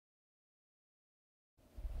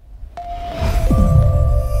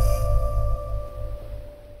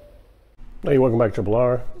Hey, welcome back to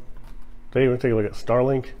RRR. Today we're going to take a look at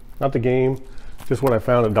Starlink. Not the game, just what I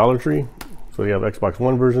found at Dollar Tree. So you have Xbox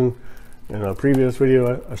One version. In a previous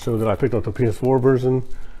video, I showed that I picked up the PS4 version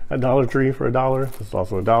at Dollar Tree for $1. This is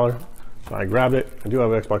also $1. So I grabbed it. I do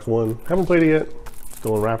have an Xbox One. Haven't played it yet.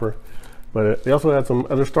 Still in wrapper. But they also had some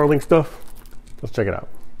other Starlink stuff. Let's check it out.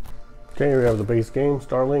 Okay, here we have the base game,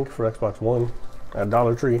 Starlink for Xbox One at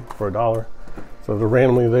Dollar Tree for $1. So they're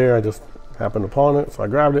randomly there. I just happened upon it, so I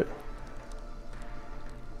grabbed it.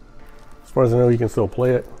 As far as I know, you can still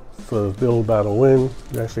play it. So it's build, battle, win.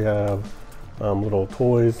 You actually have little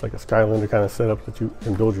toys, like a Skylander kind of setup that you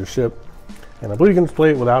can build your ship. And I believe you can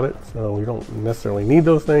play it without it, so you don't necessarily need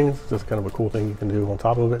those things. It's just kind of a cool thing you can do on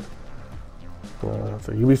top of it. It's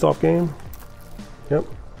a Ubisoft game. Yep.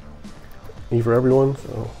 E for everyone,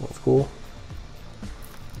 so that's cool.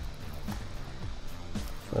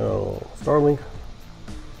 So Starlink,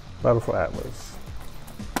 Battle for Atlas.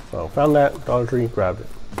 So found that, Dollar Tree, grabbed it.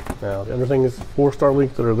 Now the other thing is 4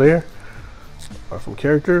 Starlink that are there are some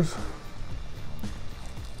characters.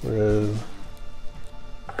 There is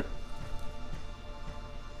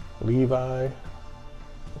Levi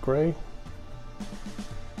Gray.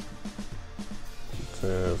 It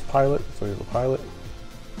says pilot, so he's a pilot.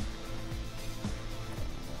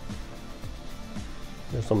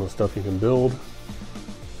 There's some of the stuff you can build.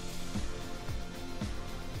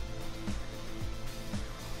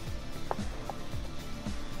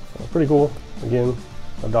 Pretty cool. Again,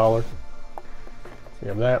 $1. So you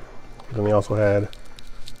have that. Then they also had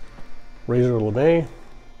Razor LeMay.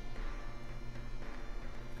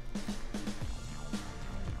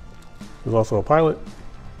 There's also a pilot.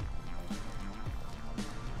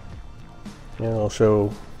 And I'll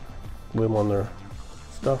show them on their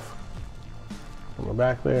stuff on the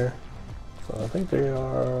back there. So I think they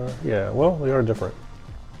are, yeah, well, they are different.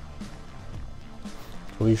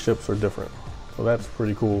 So these ships are different. So that's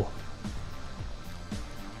pretty cool.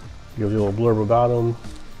 Gives you a little blurb about him.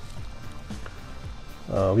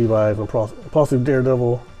 Levi is an impulsive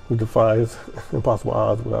daredevil who defies impossible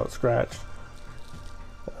odds without a scratch.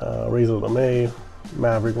 Razor LeMay,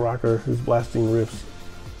 maverick rocker whose blasting riffs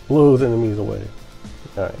blows enemies away.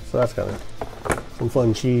 Alright, so that's kind of some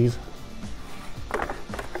fun cheese.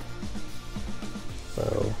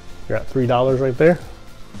 So you got $3 right there.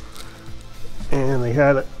 And they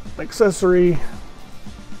had an accessory.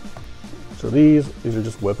 So these are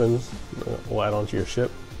just weapons that will add onto your ship.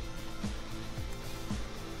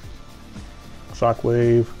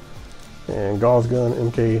 Shockwave and Gauss gun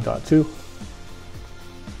MK.2.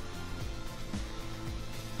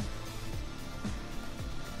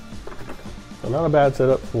 So not a bad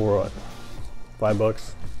setup for what,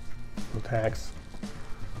 $5 with tax.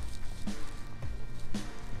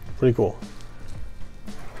 Pretty cool.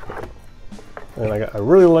 And I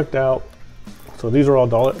really lucked out. So these are all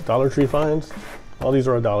Dollar Tree finds. All these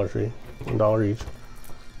are a Dollar Tree, $1 each.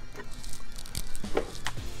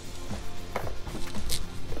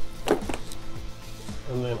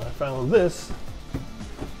 And then I found this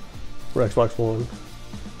for Xbox One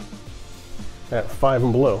at 5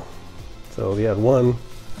 and below. So they had one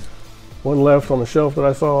left on the shelf that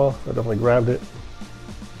I saw. I definitely grabbed it.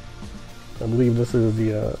 I believe this is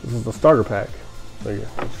the starter pack. So you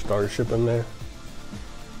get your starter ship in there.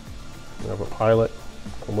 You have a pilot,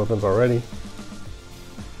 some weapons already.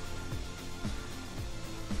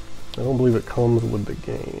 I don't believe it comes with the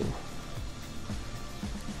game.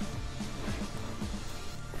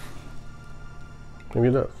 Maybe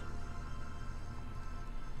it does.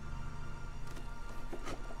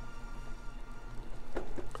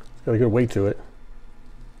 It's got a good weight to it.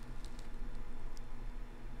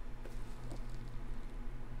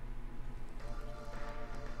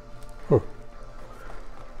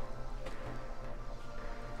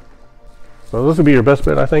 So this would be your best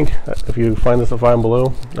bet, I think, if you find this at 5 and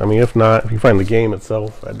below. I mean, if not, if you find the game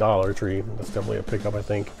itself at Dollar Tree, that's definitely a pickup, I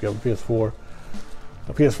think. If you have a PS4,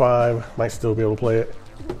 a PS5, might still be able to play it,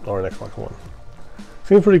 or an Xbox One.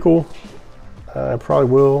 Seems pretty cool. I probably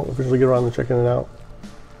will officially get around to checking it out.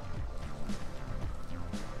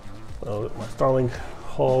 So my Starlink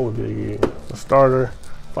haul would be the starter,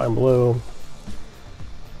 5 and below,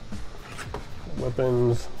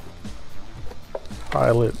 weapons,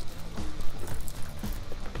 pilot,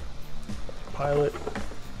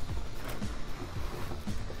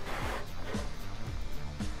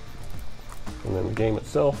 and then the game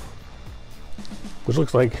itself, which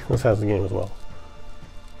looks like this has the game as well.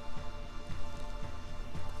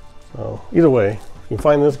 So either way, if you can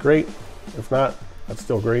find this, great. If not, that's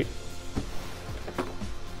still great.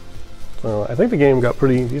 So I think the game got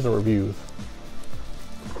pretty decent reviews.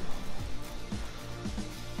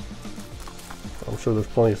 sure there's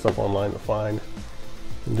plenty of stuff online to find.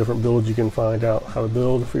 And different builds you can find out how to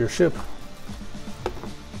build for your ship.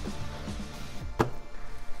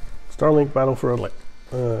 Starlink battle for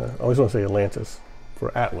I always want to say Atlantis,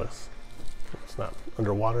 for Atlas. It's not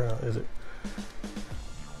underwater, is it?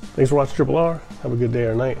 Thanks for watching Triple R. Have a good day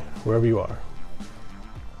or night, wherever you are.